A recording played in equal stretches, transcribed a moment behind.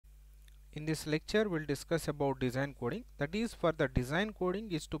In this lecture we'll discuss about design coding. That is, for the design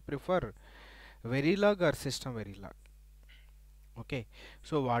coding is to prefer verilog or system verilog. Okay,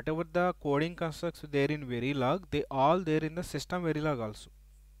 so whatever the coding constructs there in verilog, they all there in the system verilog also.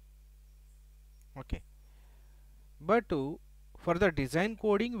 Okay, but for the design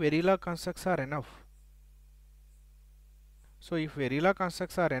coding verilog constructs are enough. So if verilog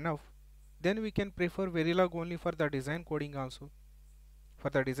constructs are enough, then we can prefer verilog only for the design coding also. For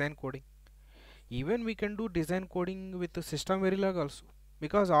the design coding, even we can do design coding with the system verilog also,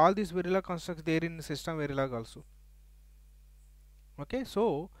 because all these verilog constructs there in system verilog also. Okay,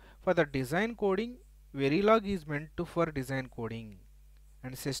 so for the design coding, verilog is meant to for design coding,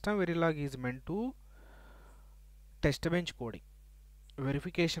 and system verilog is meant to test bench coding,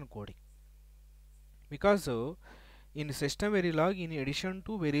 verification coding. Because in system verilog, in addition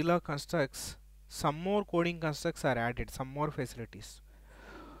to verilog constructs, some more coding constructs are added, some more facilities.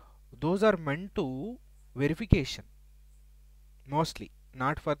 Those are meant to verification mostly,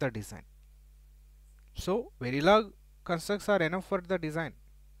 not for the design. So verilog constructs are enough for the design.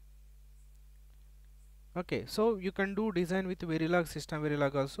 Okay, so you can do design with verilog, system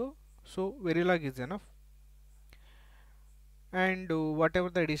verilog also. So verilog is enough, and whatever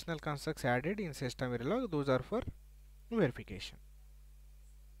the additional constructs added in system verilog, those are for verification.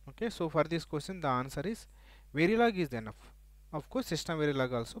 Okay, so for this question the answer is verilog is enough. Of course system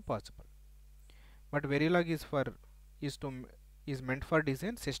verilog also possible, but verilog is for is meant for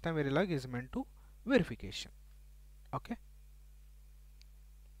design, system verilog is meant to verification. Okay.